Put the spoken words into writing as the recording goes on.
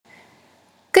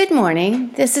Good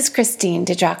morning, this is Christine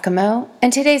DiGiacomo,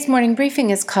 and today's morning briefing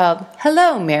is called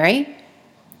Hello, Mary.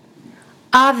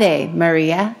 Ave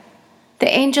Maria, the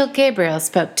angel Gabriel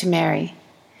spoke to Mary.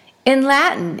 In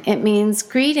Latin, it means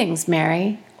greetings,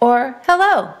 Mary, or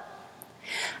hello.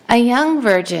 A young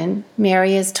virgin,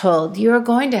 Mary is told, you are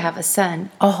going to have a son,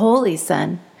 a holy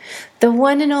son, the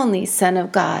one and only Son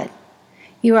of God.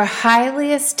 You are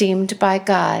highly esteemed by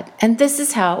God, and this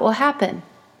is how it will happen.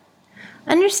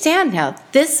 Understand now,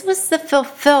 this was the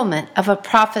fulfillment of a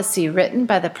prophecy written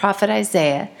by the prophet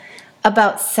Isaiah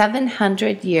about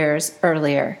 700 years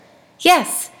earlier.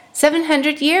 Yes,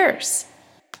 700 years.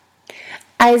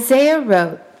 Isaiah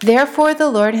wrote, Therefore the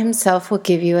Lord himself will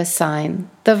give you a sign.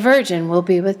 The virgin will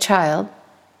be with child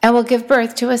and will give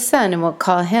birth to a son and will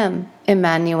call him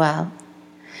Emmanuel.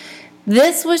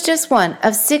 This was just one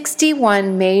of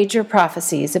 61 major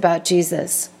prophecies about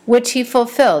Jesus, which he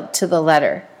fulfilled to the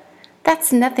letter.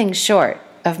 That's nothing short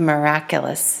of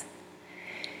miraculous.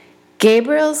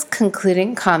 Gabriel's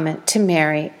concluding comment to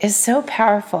Mary is so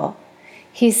powerful.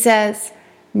 He says,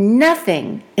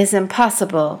 Nothing is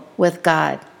impossible with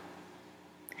God.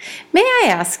 May I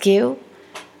ask you,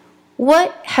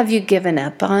 what have you given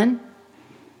up on?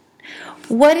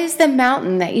 What is the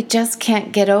mountain that you just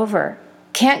can't get over,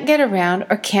 can't get around,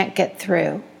 or can't get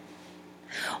through?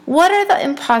 What are the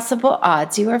impossible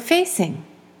odds you are facing?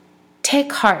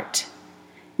 Take heart.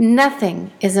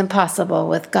 Nothing is impossible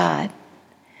with God.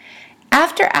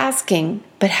 After asking,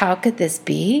 but how could this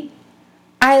be?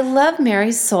 I love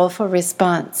Mary's soulful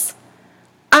response.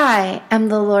 I am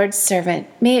the Lord's servant.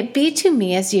 May it be to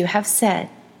me as you have said.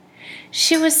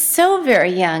 She was so very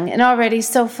young and already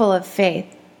so full of faith,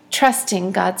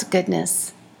 trusting God's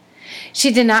goodness.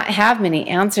 She did not have many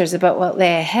answers about what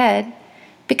lay ahead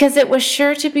because it was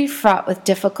sure to be fraught with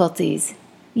difficulties.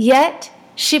 Yet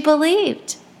she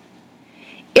believed.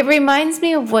 It reminds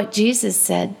me of what Jesus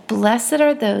said, Blessed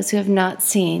are those who have not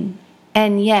seen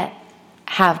and yet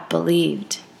have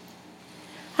believed.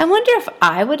 I wonder if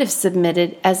I would have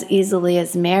submitted as easily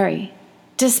as Mary,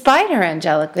 despite her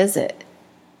angelic visit.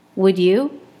 Would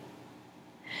you?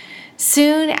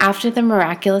 Soon after the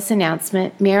miraculous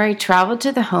announcement, Mary traveled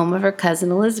to the home of her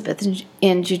cousin Elizabeth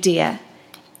in Judea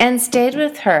and stayed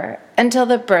with her until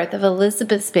the birth of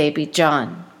Elizabeth's baby,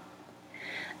 John.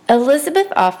 Elizabeth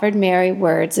offered Mary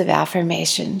words of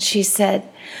affirmation. She said,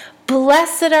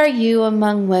 Blessed are you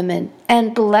among women,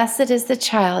 and blessed is the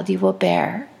child you will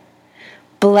bear.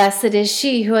 Blessed is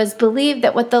she who has believed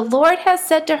that what the Lord has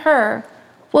said to her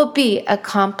will be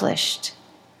accomplished.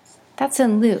 That's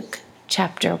in Luke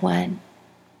chapter 1.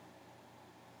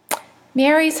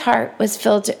 Mary's heart was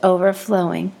filled to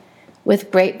overflowing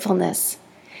with gratefulness,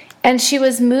 and she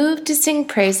was moved to sing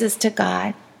praises to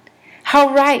God.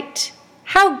 How right!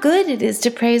 How good it is to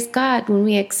praise God when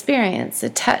we experience a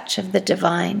touch of the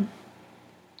divine.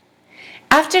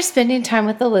 After spending time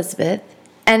with Elizabeth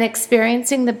and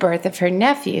experiencing the birth of her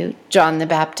nephew, John the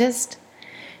Baptist,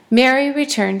 Mary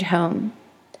returned home.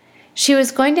 She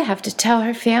was going to have to tell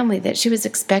her family that she was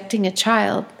expecting a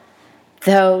child,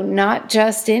 though not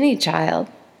just any child.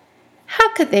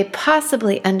 How could they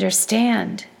possibly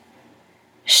understand?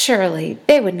 Surely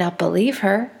they would not believe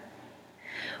her.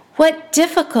 What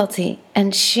difficulty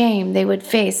and shame they would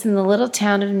face in the little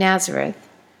town of Nazareth,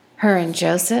 her and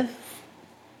Joseph.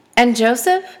 And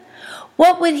Joseph?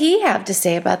 What would he have to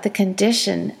say about the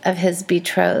condition of his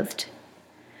betrothed?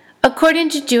 According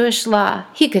to Jewish law,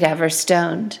 he could have her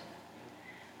stoned.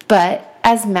 But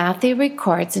as Matthew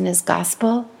records in his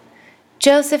gospel,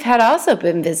 Joseph had also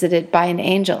been visited by an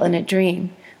angel in a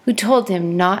dream who told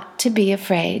him not to be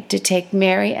afraid to take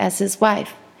Mary as his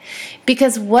wife,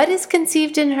 because what is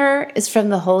conceived in her is from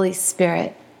the Holy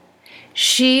Spirit.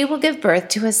 She will give birth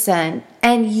to a son,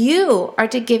 and you are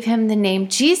to give him the name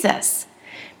Jesus,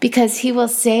 because he will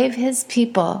save his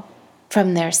people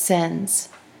from their sins.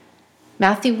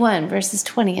 Matthew 1, verses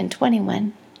 20 and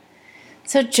 21.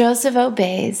 So Joseph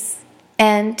obeys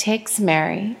and takes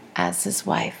Mary as his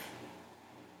wife.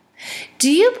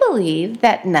 Do you believe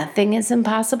that nothing is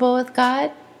impossible with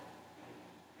God?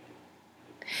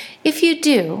 If you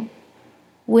do,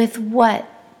 with what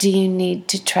do you need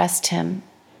to trust him?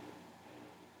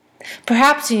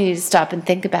 Perhaps you need to stop and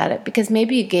think about it because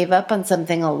maybe you gave up on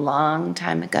something a long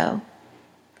time ago.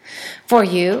 For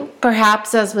you,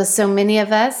 perhaps as with so many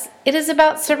of us, it is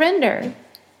about surrender,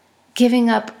 giving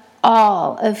up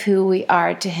all of who we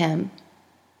are to him.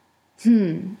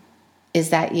 Is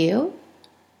that you?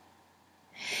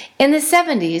 In the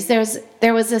 70s,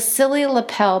 there was a silly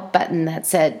lapel button that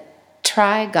said,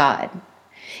 Try God.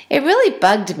 It really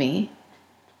bugged me,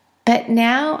 but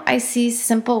now I see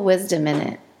simple wisdom in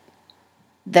it.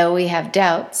 Though we have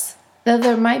doubts, though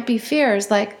there might be fears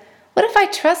like, what if I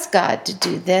trust God to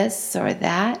do this or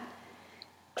that,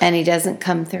 and He doesn't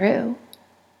come through?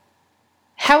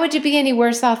 How would you be any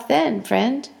worse off then,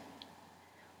 friend?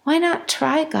 Why not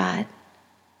try God?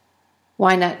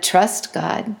 Why not trust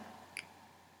God?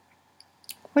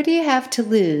 What do you have to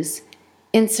lose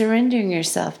in surrendering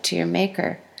yourself to your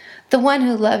Maker, the one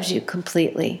who loves you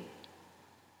completely?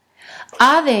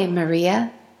 Ave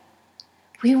Maria,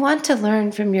 we want to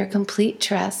learn from your complete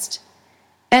trust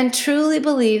and truly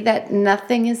believe that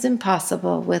nothing is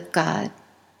impossible with God.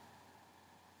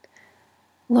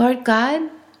 Lord God,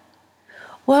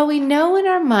 while we know in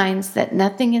our minds that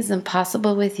nothing is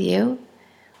impossible with you,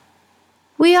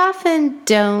 we often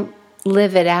don't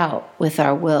live it out with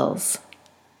our wills.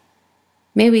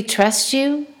 May we trust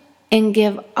you and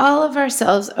give all of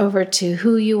ourselves over to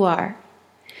who you are,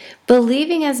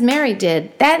 believing as Mary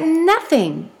did that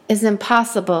nothing is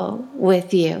impossible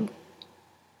with you.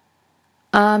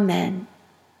 Amen.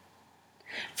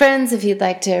 Friends, if you'd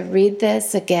like to read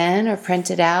this again or print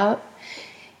it out,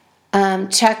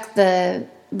 check the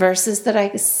verses that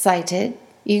I cited.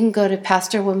 You can go to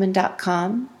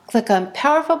pastorwoman.com, click on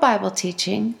Powerful Bible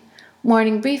Teaching,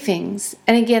 Morning Briefings,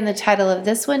 and again, the title of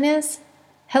this one is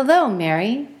Hello,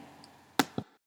 Mary.